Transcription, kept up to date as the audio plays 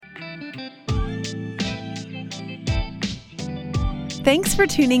Thanks for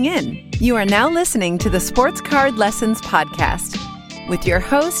tuning in. You are now listening to the Sports Card Lessons Podcast with your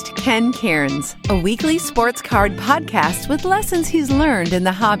host, Ken Cairns, a weekly sports card podcast with lessons he's learned in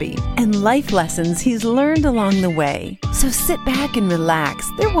the hobby and life lessons he's learned along the way. So sit back and relax.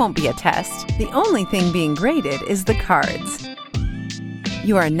 There won't be a test. The only thing being graded is the cards.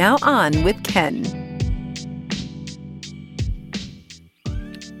 You are now on with Ken.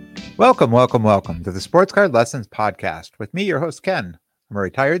 Welcome to the Sports Card Lessons Podcast with me, your host, Ken. I'm a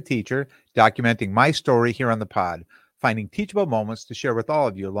retired teacher documenting my story here on the pod, finding teachable moments to share with all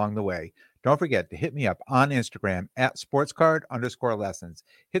of you along the way. Don't forget to hit me up on Instagram at sportscard_lessons.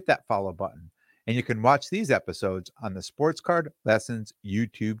 Hit that follow button. And you can watch these episodes on the Sports Card Lessons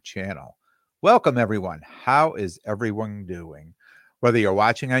YouTube channel. Welcome, everyone. How is everyone doing? Whether you're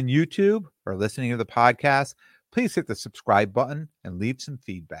watching on YouTube or listening to the podcast, please hit the subscribe button and leave some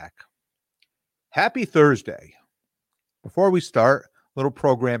feedback. Happy Thursday. Before we start, a little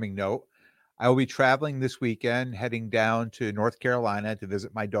programming note. I will be traveling this weekend, heading down to North Carolina to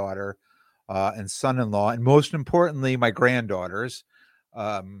visit my daughter and son-in-law, and most importantly, my granddaughters.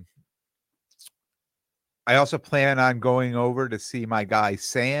 I also plan on going over to see my guy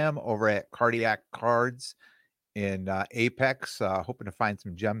Sam over at Cardiac Cards in Apex, hoping to find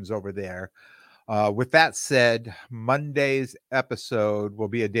some gems over there. With that said, Monday's episode will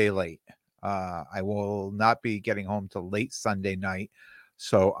be a day late. I will not be getting home till late Sunday night,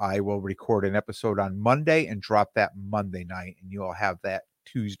 so I will record an episode on Monday and drop that Monday night, and you'll have that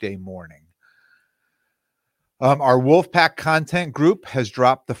Tuesday morning. Our Wolfpack content group has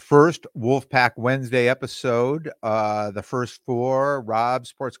dropped the first Wolfpack Wednesday episode. The first four: Rob,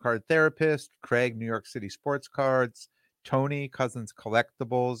 Sports Card Therapist; Craig, New York City Sports Cards; Tony, Cousins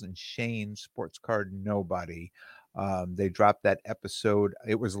Collectibles; and Shane, Sports Card Nobody. They dropped that episode.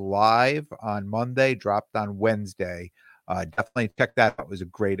 It was live on Monday, dropped on Wednesday. Definitely check that out. It was a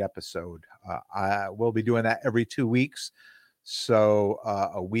great episode. I will be doing that every 2 weeks. So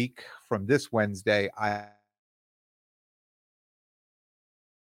a week from this Wednesday,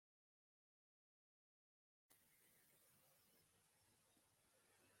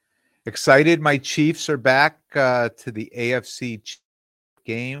 excited. My Chiefs are back to the AFC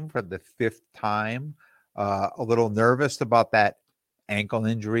game for the fifth time. A little nervous about that ankle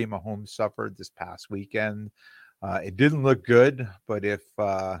injury Mahomes suffered this past weekend. It didn't look good, but if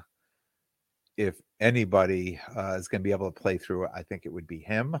anybody is going to be able to play through it, I think it would be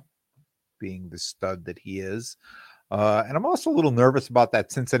him, being the stud that he is. And I'm also a little nervous about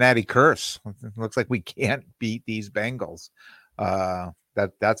that Cincinnati curse. It looks like we can't beat these Bengals.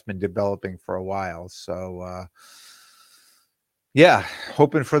 That's been developing for a while. So, yeah,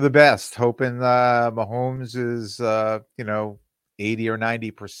 hoping for the best. Hoping Mahomes is 80 or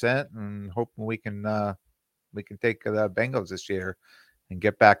 90%, and hoping we can take the Bengals this year and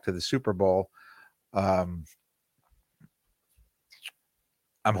get back to the Super Bowl. I'm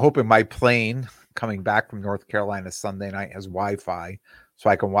hoping my plane coming back from North Carolina Sunday night has Wi-Fi, so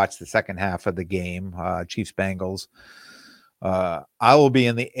I can watch the second half of the game, Chiefs Bengals. I will be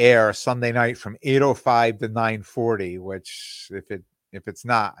in the air Sunday night from 8:05 to 9:40, which if it's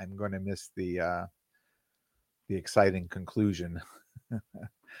not, I'm going to miss the exciting conclusion.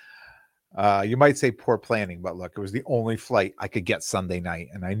 You might say poor planning, but look, it was the only flight I could get Sunday night,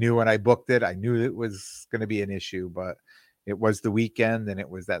 and I knew when I booked it, I knew it was going to be an issue, but it was the weekend and it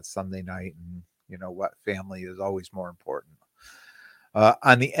was that Sunday night, and you know what, family is always more important.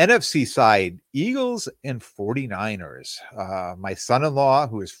 On the NFC side, Eagles and 49ers. My son-in-law,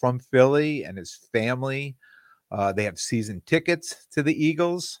 who is from Philly, and his family, they have season tickets to the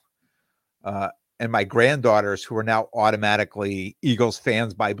Eagles. And my granddaughters, who are now automatically Eagles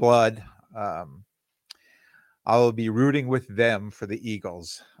fans by blood, I will be rooting with them for the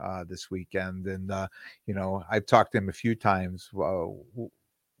Eagles this weekend. And, I've talked to him a few times.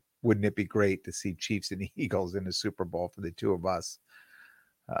 Wouldn't it be great to see Chiefs and Eagles in the Super Bowl for the two of us?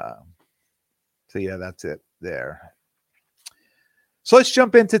 So yeah, that's it there. So let's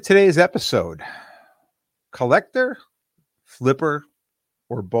jump into today's episode. Collector, flipper,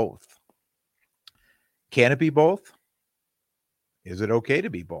 or both? Can it be both? Is it okay to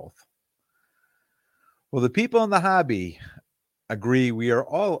be both? Well, the people in the hobby agree we are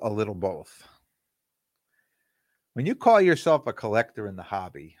all a little both. When you call yourself a collector in the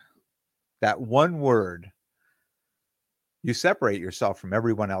hobby, that one word, you separate yourself from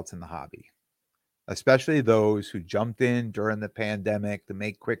everyone else in the hobby, especially those who jumped in during the pandemic to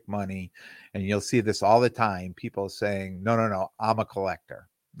make quick money. And you'll see this all the time. People saying, no, I'm a collector.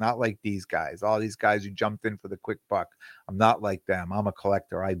 Not like these guys. All these guys who jumped in for the quick buck. I'm not like them. I'm a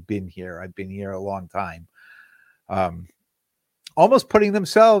collector. I've been here a long time. almost putting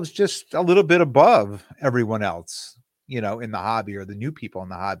themselves just a little bit above everyone else, in the hobby, or the new people in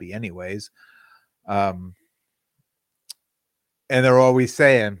the hobby anyways. And they're always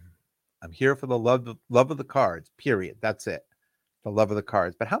saying, I'm here for the love of the cards, period. That's it. The love of the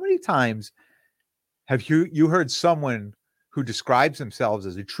cards. But how many times have you heard someone who describes themselves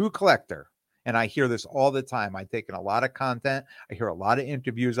as a true collector? And I hear this all the time. I take in a lot of content. I hear a lot of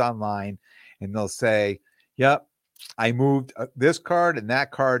interviews online, and they'll say, yep, I moved this card and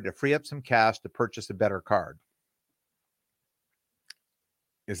that card to free up some cash to purchase a better card.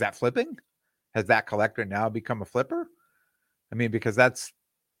 Is that flipping? Has that collector now become a flipper? I mean, because that's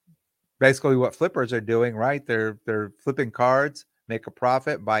basically what flippers are doing, right? They're flipping cards, make a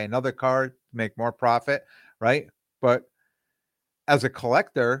profit, buy another card, make more profit, right? But as a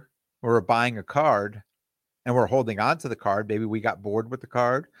collector, we're buying a card and we're holding on to the card. Maybe we got bored with the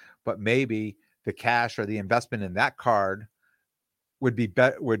card, but maybe the cash or the investment in that card would be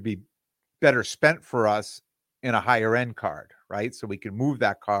better spent for us in a higher end card, right? So we can move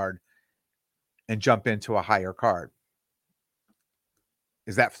that card and jump into a higher card.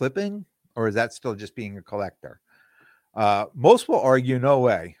 Is that flipping, or is that still just being a collector? Most will argue, no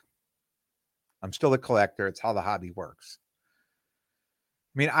way. I'm still a collector. It's how the hobby works.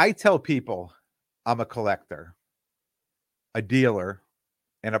 I mean, I tell people I'm a collector, a dealer,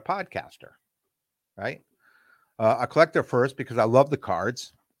 and a podcaster, right? A collector first because I love the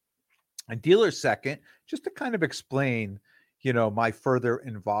cards. A dealer second, just to kind of explain, my further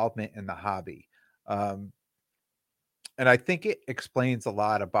involvement in the hobby. And I think it explains a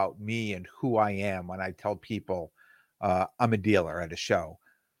lot about me and who I am when I tell people I'm a dealer at a show.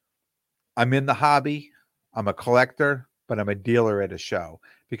 I'm in the hobby, I'm a collector, but I'm a dealer at a show,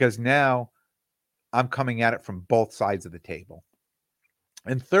 because now I'm coming at it from both sides of the table.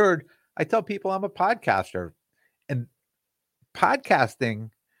 And third, I tell people I'm a podcaster. And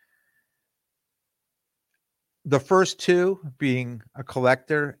podcasting, the first two being a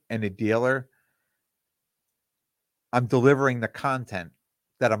collector and a dealer, I'm delivering the content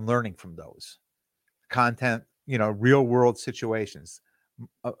that I'm learning from those content, real world situations,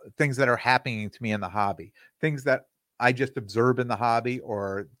 things that are happening to me in the hobby, things that I just observe in the hobby,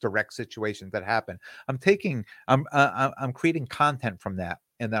 or direct situations that happen. I'm creating content from that,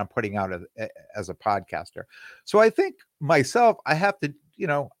 and then I'm putting out as a podcaster. So I think myself, I have to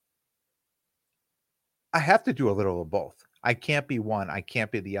do a little of both. I can't be one. I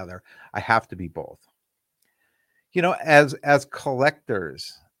can't be the other. I have to be both. As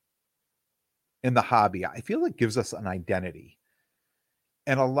collectors in the hobby, I feel it gives us an identity.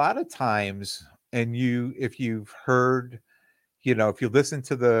 And a lot of times, and if you've heard, if you listen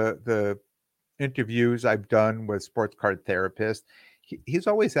to the interviews I've done with Sports Card Therapist, he's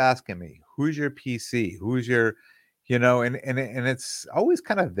always asking me, who's your PC? Who's your, and it's always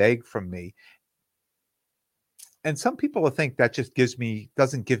kind of vague from me. And some people will think that just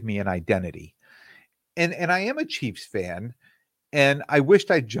doesn't give me an identity. And I am a Chiefs fan, and I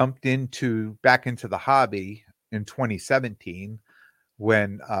wished I jumped back into the hobby in 2017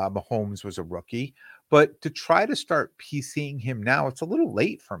 when Mahomes was a rookie. But to try to start PCing him now, it's a little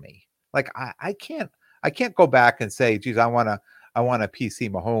late for me. Like I can't go back and say, geez, I want to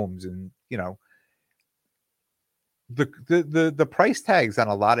PC Mahomes, and the price tags on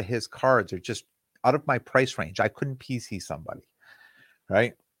a lot of his cards are just out of my price range. I couldn't PC somebody,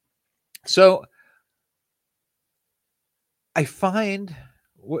 right? So I find,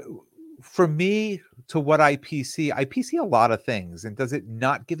 for me, to what I PC a lot of things. And does it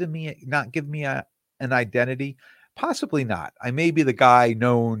not give me an identity? Possibly not. I may be the guy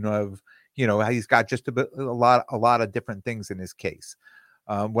known of, he's got just a lot of different things in his case.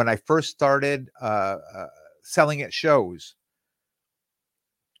 When I first started selling at shows,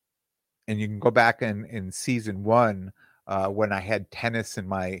 and you can go back in season 1, when I had tennis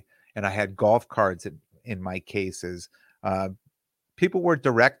and I had golf cards in my cases, people were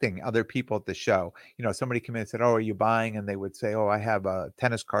directing other people at the show. Somebody came in and said, "Oh, are you buying?" And they would say, "Oh, I have a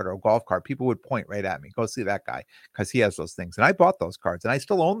tennis card or a golf card." People would point right at me, "Go see that guy, because he has those things." And I bought those cards, and I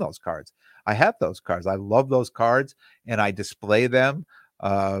still own those cards. I have those cards. I love those cards, and I display them,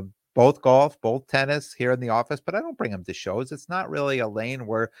 both golf, both tennis, here in the office, but I don't bring them to shows. It's not really a lane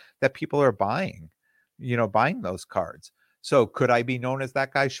that people are buying those cards. So could I be known as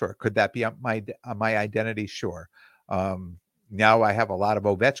that guy? Sure. Could that be my identity? Sure. Now I have a lot of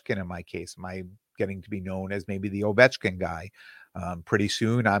Ovechkin in my case. Am I getting to be known as maybe the Ovechkin guy? Pretty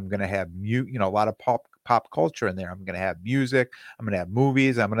soon I'm going to have a lot of pop culture in there. I'm going to have music. I'm going to have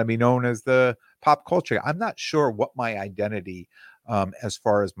movies. I'm going to be known as the pop culture. I'm not sure what my identity, as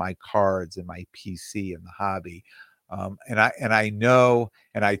far as my cards and my PC and the hobby. And I know,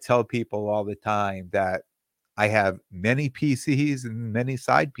 and I tell people all the time that I have many PCs and many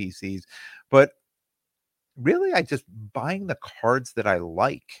side PCs, but really I just buying the cards that I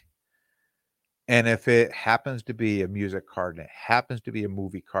like. And if it happens to be a music card, and it happens to be a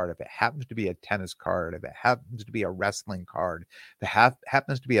movie card, if it happens to be a tennis card, if it happens to be a wrestling card, if it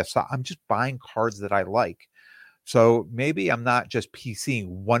happens to be I'm just buying cards that I like. So maybe I'm not just PCing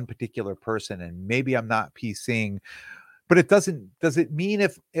one particular person, and maybe I'm not PCing, but does it mean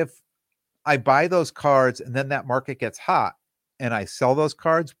if I buy those cards and then that market gets hot and I sell those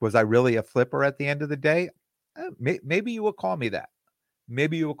cards, was I really a flipper at the end of the day? Maybe you will call me that.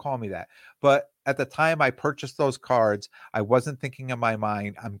 Maybe you will call me that. But at the time I purchased those cards, I wasn't thinking in my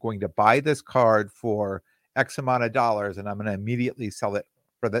mind, I'm going to buy this card for X amount of dollars and I'm going to immediately sell it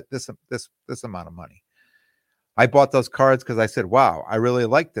for this amount of money. I bought those cards because I said, wow, I really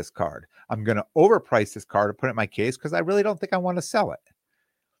like this card. I'm going to overprice this card and put it in my case because I really don't think I want to sell it.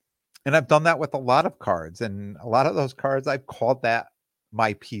 And I've done that with a lot of cards. And a lot of those cards, I've called that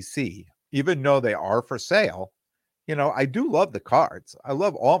my PC, even though they are for sale. You know, I do love the cards. I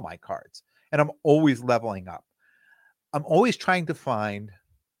love all my cards. And I'm always leveling up. I'm always trying to find,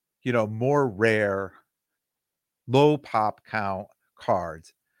 more rare, low pop count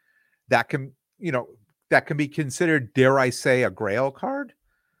cards that can be considered, dare I say, a grail card.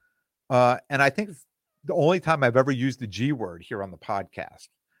 And I think it's the only time I've ever used the G word here on the podcast,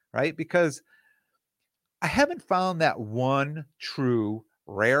 right? Because I haven't found that one true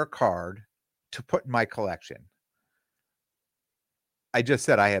rare card to put in my collection. I just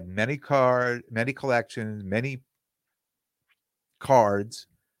said I have many collections, many cards,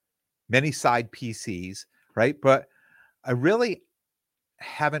 many side PCs, right? But I really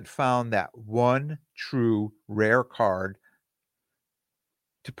haven't found that one true rare card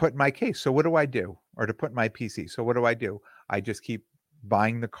to put in my case. So what do I do? Or to put in my PC. So what do? I just keep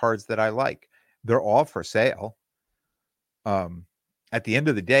buying the cards that I like. They're all for sale. At the end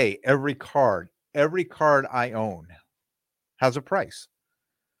of the day, every card I own has a price.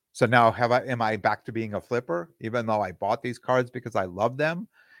 So now am I back to being a flipper, even though I bought these cards because I love them?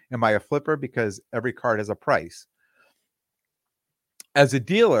 Am I a flipper because every card has a price? As a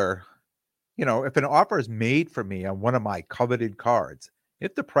dealer, if an offer is made for me on one of my coveted cards,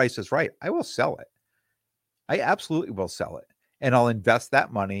 if the price is right, I will sell it. I absolutely will sell it. And I'll invest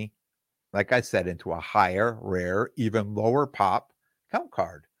that money, like I said, into a higher, rare, even lower pop count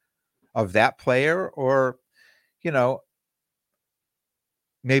card of that player, or,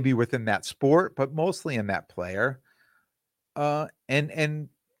 maybe within that sport, but mostly in that player. And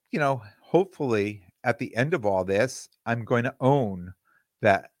hopefully at the end of all this, I'm going to own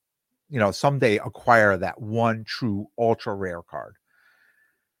that, someday acquire that one true ultra rare card.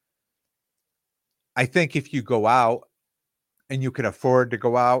 I think if you go out and you can afford to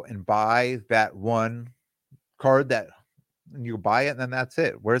go out and buy that one card that you buy it, and then that's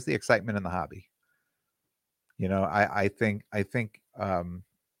it. Where's the excitement in the hobby? I think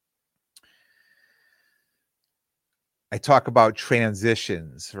I talk about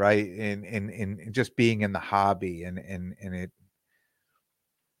transitions, right? In just being in the hobby, and it.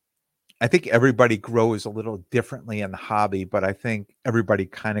 I think everybody grows a little differently in the hobby, but I think everybody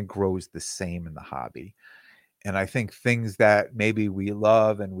kind of grows the same in the hobby. And I think things that maybe we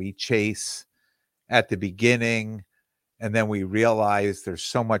love and we chase at the beginning, and then we realize there's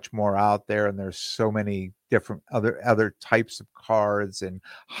so much more out there, and there's so many different other types of cards and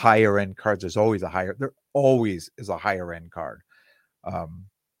higher end cards. There always is a higher end card.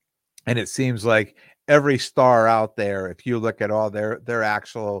 And it seems like every star out there, if you look at all their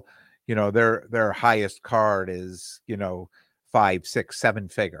actual, their highest card is, 5, 6, 7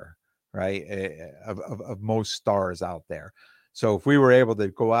 figure, right? Of most stars out there. So if we were able to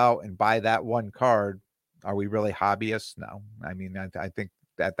go out and buy that one card, are we really hobbyists? No. I mean, I think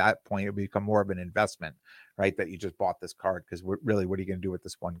at that point it would become more of an investment, right? That you just bought this card because really, what are you going to do with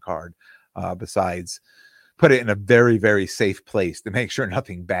this one card besides put it in a very, very safe place to make sure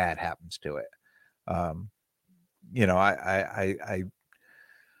nothing bad happens to it?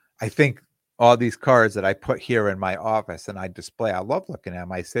 I think all these cards that I put here in my office and I display, I love looking at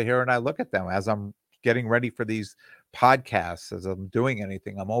them. I sit here and I look at them as I'm getting ready for these podcasts, as I'm doing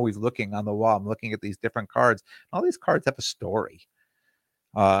anything. I'm always looking on the wall. I'm looking at these different cards. All these cards have a story.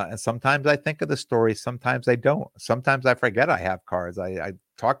 And sometimes I think of the story. Sometimes I don't. Sometimes I forget I have cards. I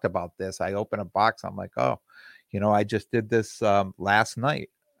talked about this. I open a box. I'm like, oh, I just did this last night.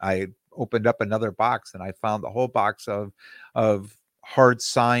 I opened up another box and I found the whole box of hard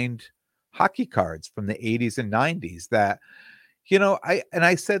signed hockey cards from the 80s and 90s that,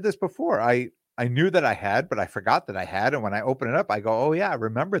 I said this before, I I knew that I had, but I forgot that I had. And when I open it up, I go, oh yeah, I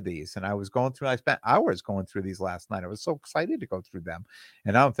remember these. And I spent hours going through these last night. I was so excited to go through them.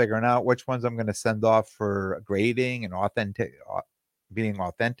 And now I'm figuring out which ones I'm going to send off for grading and being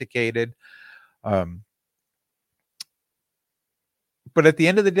authenticated. But at the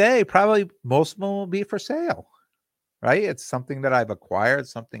end of the day, probably most of them will be for sale, right? It's something that I've acquired,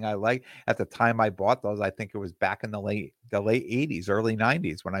 something I like. At the time I bought those, I think it was back in the late 80s, early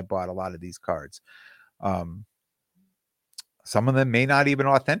 90s when I bought a lot of these cards. Some of them may not even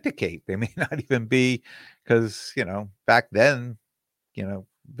authenticate. They may not even be, because, back then,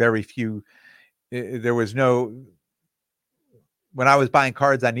 very few, there was no, when I was buying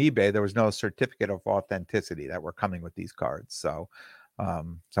cards on eBay, there was no certificate of authenticity that were coming with these cards. So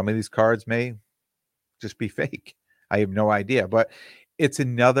some of these cards may just be fake. I have no idea, but it's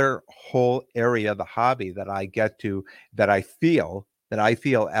another whole area of the hobby that I get to, that I feel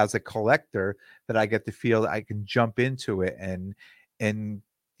as a collector, that I get to feel that I can jump into it and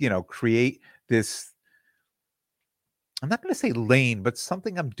create this, I'm not going to say lane, but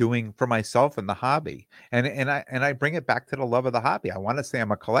something I'm doing for myself in the hobby. And I bring it back to the love of the hobby. I want to say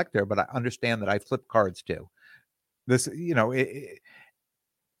I'm a collector, but I understand that I flip cards too. This,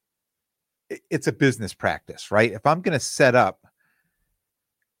 it's a business practice, right? If I'm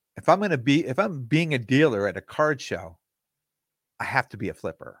being a dealer at a card show, I have to be a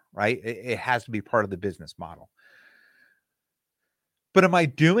flipper, right? It has to be part of the business model. But am I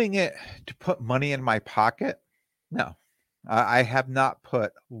doing it to put money in my pocket? No. I have not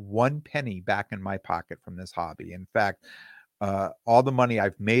put one penny back in my pocket from this hobby. In fact, all the money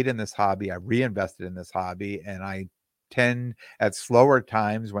I've made in this hobby, I've reinvested in this hobby, and I tend at slower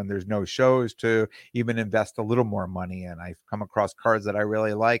times when there's no shows to even invest a little more money. And I've come across cards that I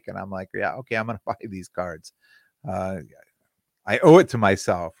really like, and I'm like, yeah, okay, I'm going to buy these cards. I owe it to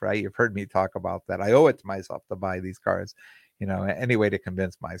myself, right? You've heard me talk about that. I owe it to myself to buy these cards, any way to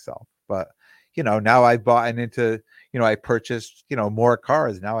convince myself. But, now I've bought into, I purchased, more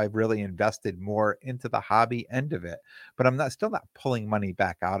cards. Now I've really invested more into the hobby end of it, but I'm still not pulling money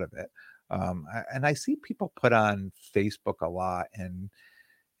back out of it. And I see people put on Facebook a lot and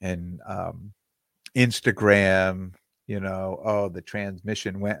Instagram, oh, the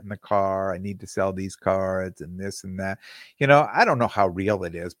transmission went in the car, I need to sell these cards and this and that. I don't know how real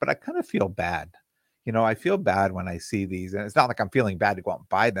it is, but I kind of feel bad. I feel bad when I see these, and it's not like I'm feeling bad to go out and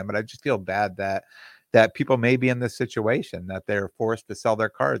buy them, but I just feel bad that people may be in this situation, that they're forced to sell their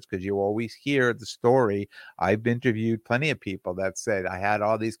cards, because you always hear the story. I've interviewed plenty of people that said, I had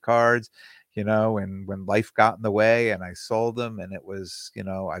all these cards, and when life got in the way and I sold them, and it was,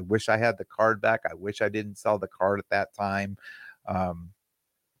 I wish I had the card back. I wish I didn't sell the card at that time. And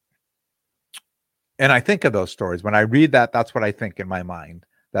I think of those stories. When I read that, that's what I think in my mind.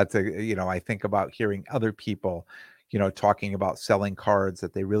 That's I think about hearing other people, talking about selling cards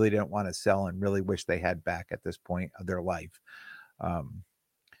that they really didn't want to sell and really wish they had back at this point of their life.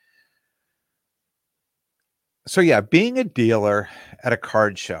 So yeah, being a dealer at a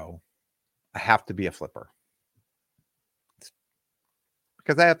card show, I have to be a flipper,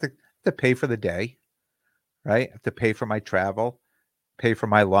 because I have to pay for the day, right? I have to pay for my travel, pay for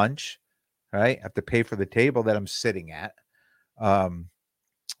my lunch, right? I have to pay for the table that I'm sitting at,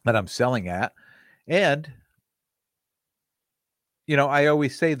 that I'm selling at. And, I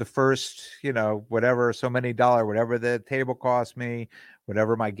always say the first, whatever, so many dollars, whatever the table cost me,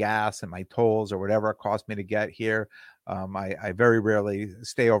 whatever my gas and my tolls or whatever it cost me to get here. I very rarely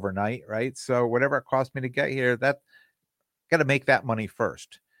stay overnight, right? So whatever it cost me to get here, that got to make that money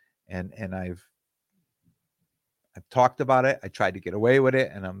first. And I've talked about it. I tried to get away with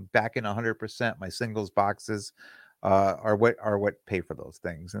it, and I'm back in 100%. My singles boxes are what pay for those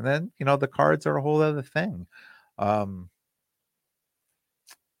things. And then, the cards are a whole other thing.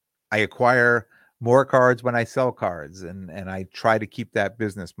 I acquire more cards when I sell cards, and I try to keep that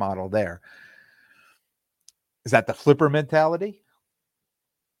business model there. Is that the flipper mentality?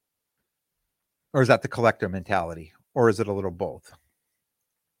 Or is that the collector mentality? Or is it a little both?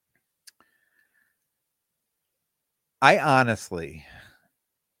 I honestly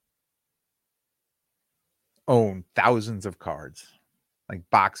own thousands of cards, like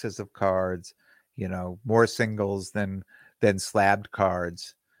boxes of cards, more singles than slabbed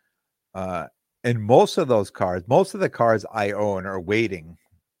cards. And most of the cards I own are waiting.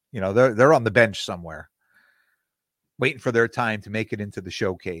 They're on the bench somewhere, waiting for their time to make it into the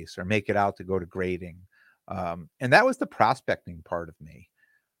showcase or make it out to go to grading. And that was the prospecting part of me.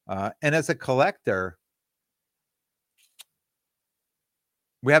 And as a collector,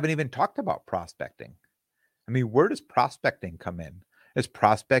 we haven't even talked about prospecting. I mean, where does prospecting come in? Is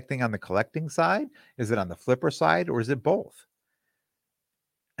prospecting on the collecting side? Is it on the flipper side, or is it both?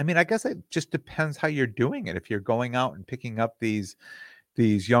 I mean, I guess it just depends how you're doing it. If you're going out and picking up these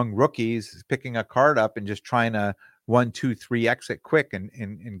young rookies, picking a card up and just trying to 1, 2, 3 exit quick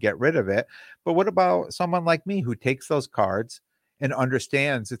and get rid of it. But what about someone like me who takes those cards and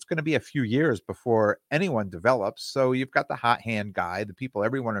understands it's going to be a few years before anyone develops? So you've got the hot hand guy, the people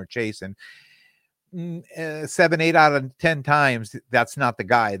everyone are chasing. 7, 8 out of 10 times, that's not the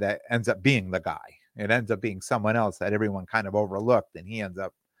guy that ends up being the guy. It ends up being someone else that everyone kind of overlooked, and he ends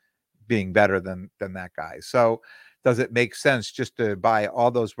up being better than that guy. So does it make sense just to buy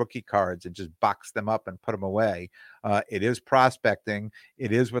all those rookie cards and just box them up and put them away? It is prospecting.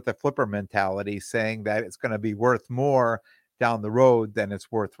 It is with a flipper mentality, saying that it's going to be worth more down the road than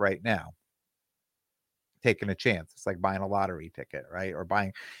it's worth right now. Taking a chance. It's like buying a lottery ticket, right? Or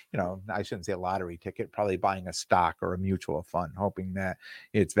buying, I shouldn't say a lottery ticket, probably buying a stock or a mutual fund, hoping that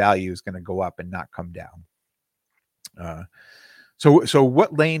its value is going to go up and not come down. So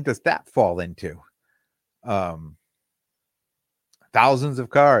what lane does that fall into? Thousands of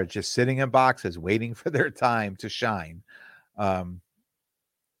cards just sitting in boxes waiting for their time to shine. Probably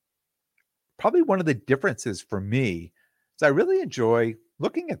one of the differences for me is I really enjoy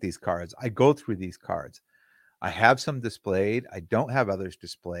looking at these cards. I go through these cards. I have some displayed. I don't have others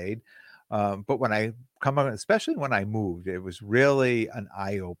displayed. But when I come on, especially when I moved, it was really an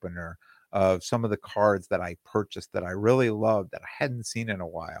eye-opener of some of the cards that I purchased that I really loved that I hadn't seen in a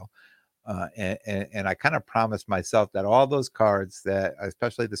while. And I kind of promised myself that all those cards, that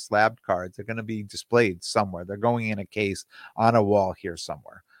especially the slabbed cards, are going to be displayed somewhere. They're going in a case on a wall here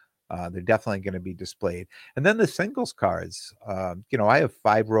somewhere. They're definitely going to be displayed. And then the singles cards, I have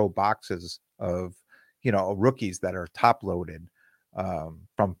 5-row boxes of, rookies that are top loaded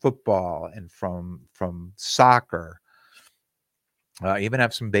from football and from soccer. I even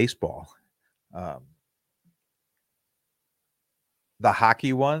have some baseball. The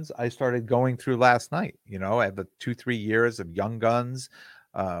hockey ones I started going through last night. I have 2-3 years of young guns,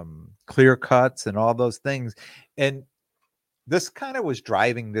 clear cuts, and all those things. And this kind of was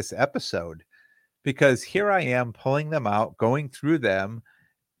driving this episode, because here I am pulling them out, going through them,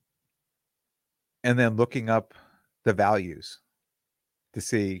 and then looking up the values to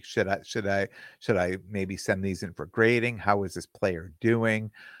see, should I maybe send these in for grading? How is this player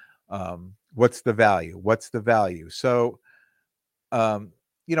doing? What's the value? So, a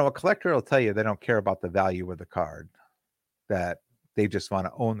collector will tell you they don't care about the value of the card, that they just want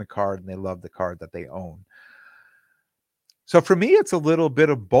to own the card and they love the card that they own. So for me, it's a little bit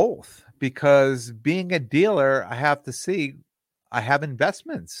of both, because being a dealer, I have to see, I have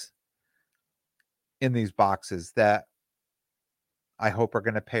investments in these boxes that I hope are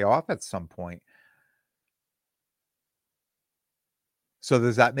going to pay off at some point. So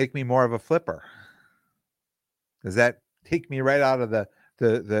does that make me more of a flipper? Does that take me right out of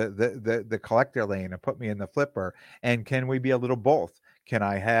the collector lane and put me in the flipper? And can we be a little both? Can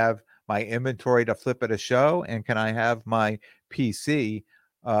I have my inventory to flip at a show, and can I have my PC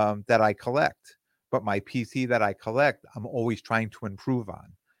that I collect? But my PC that I collect, I'm always trying to improve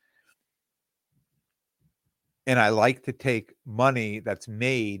on. And I like to take money that's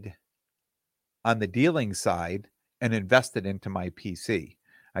made on the dealing side and invest it into my PC.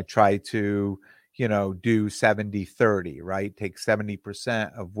 I try to, do 70-30, right? Take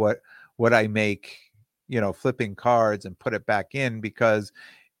 70% of what I make, flipping cards, and put it back in, because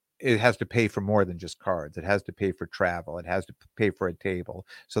it has to pay for more than just cards. It has to pay for travel. It has to pay for a table.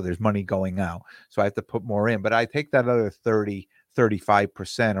 So there's money going out. So I have to put more in, but I take that other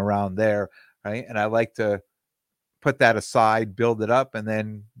 30-35% around there, right? And I like to put that aside, build it up, and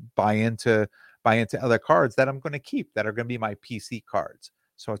then buy into other cards that I'm going to keep, that are going to be my PC cards.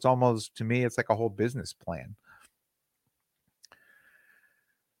 So it's almost, to me, it's like a whole business plan.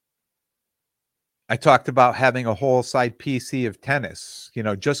 I talked about having a whole side PC of tennis,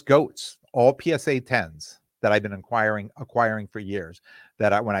 just GOATs, all PSA 10s that I've been acquiring for years.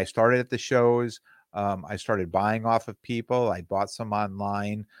 When I started at the shows, I started buying off of people. I bought some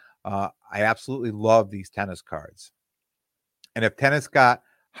online. I absolutely love these tennis cards. And if tennis got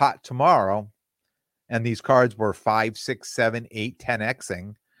hot tomorrow, and these cards were 5, 6, 7, 8,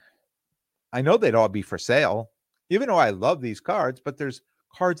 10xing, I know they'd all be for sale, even though I love these cards, but there's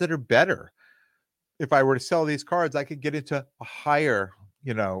cards that are better. If I were to sell these cards, I could get into a higher,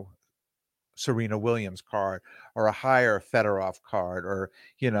 Serena Williams card, or a higher Fedorov card, or,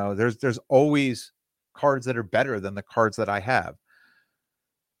 there's always cards that are better than the cards that I have.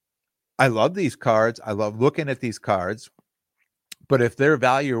 I love these cards. I love looking at these cards. But if their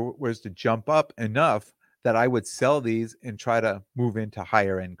value was to jump up enough that I would sell these and try to move into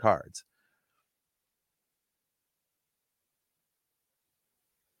higher end cards.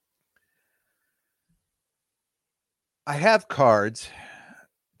 I have cards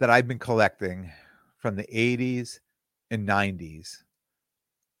that I've been collecting from the 80s and 90s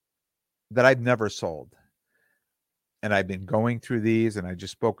that I've never sold. And I've been going through these, and I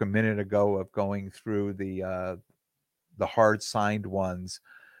just spoke a minute ago of going through the hard signed ones.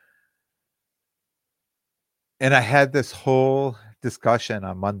 And I had this whole discussion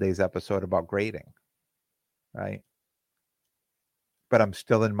on Monday's episode about grading, right? But I'm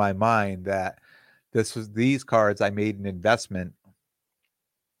still in my mind that these cards I made an investment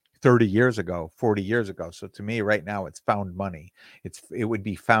 30 years ago, 40 years ago. So to me right now, it's found money. It would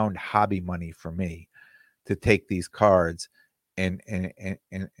be found hobby money for me to take these cards and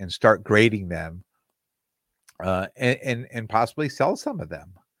start grading them, and possibly sell some of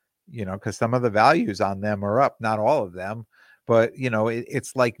them, because some of the values on them are up, not all of them, but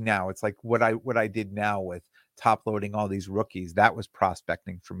it's like now, it's like what I did now with top loading all these rookies. That was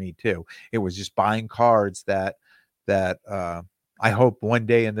prospecting for me too. It was just buying cards that I hope one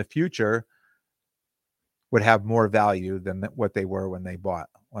day in the future would have more value than what they were when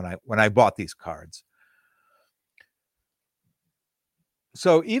I bought these cards.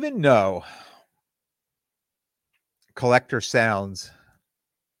 So even though collector sounds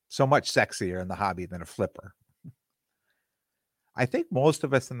so much sexier in the hobby than a flipper, I think most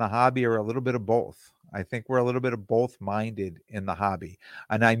of us in the hobby are a little bit of both. I think we're a little bit of both minded in the hobby.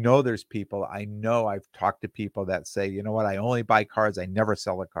 And I know there's people, I've talked to people that say, you know what, I only buy cards, I never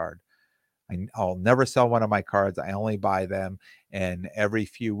sell a card. I'll never sell one of my cards. I only buy them, and every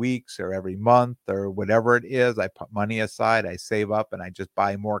few weeks or every month or whatever it is, I put money aside, I save up, and I just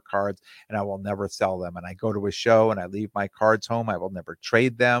buy more cards, and I will never sell them. And I go to a show and I leave my cards home. I will never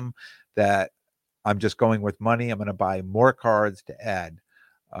trade them. That I'm just going with money. I'm going to buy more cards to add.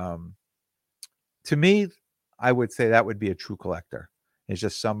 To me, I would say that would be a true collector. It's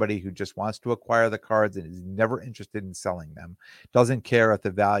just somebody who just wants to acquire the cards and is never interested in selling them. Doesn't care if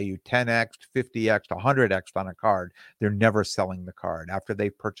the value 10x, 50x, 100x on a card. They're never selling the card. After they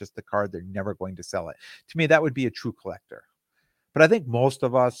purchase the card, they're never going to sell it. To me, that would be a true collector. But I think most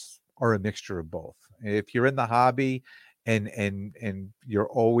of us are a mixture of both. If you're in the hobby and you're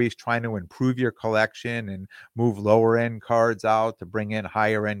always trying to improve your collection and move lower end cards out to bring in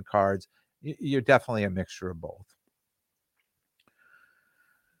higher end cards, you're definitely a mixture of both.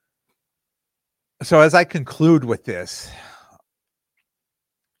 So as I conclude with this,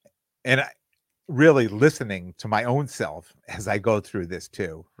 and I really listening to my own self as I go through this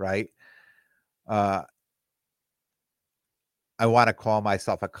too, right? I want to call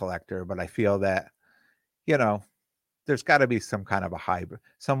myself a collector, but I feel that, there's got to be some kind of a hybrid.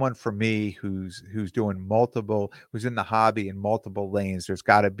 Someone for me who's doing who's in the hobby in multiple lanes. There's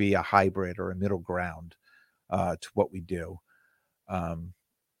got to be a hybrid or a middle ground to what we do.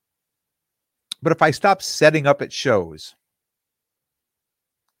 But if I stop setting up at shows,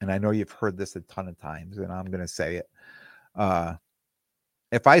 and I know you've heard this a ton of times, and I'm going to say it,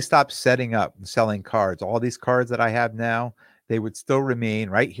 if I stop setting up and selling cards, all these cards that I have now, they would still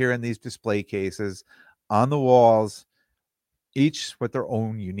remain right here in these display cases on the walls, each with their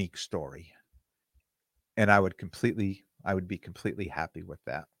own unique story. And I would be completely happy with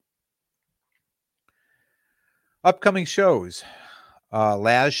that. Upcoming shows,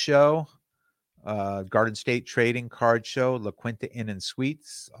 Laz show, Garden State Trading Card Show, La Quinta Inn and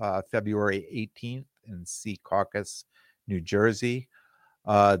Suites, February 18th in Secaucus, New Jersey.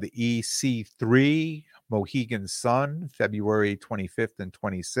 The EC3 Mohegan Sun, February 25th and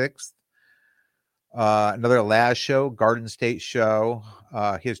 26th. Another Laz show, Garden State show.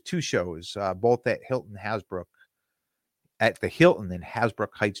 He has two shows, both at Hilton Hasbrook, at the Hilton in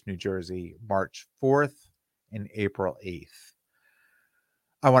Hasbrook Heights, New Jersey, March 4th and April 8th.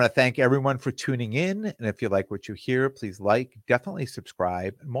 I want to thank everyone for tuning in. And if you like what you hear, please definitely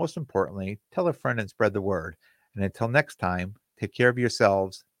subscribe. And most importantly, tell a friend and spread the word. And until next time, take care of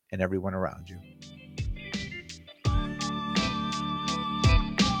yourselves and everyone around you.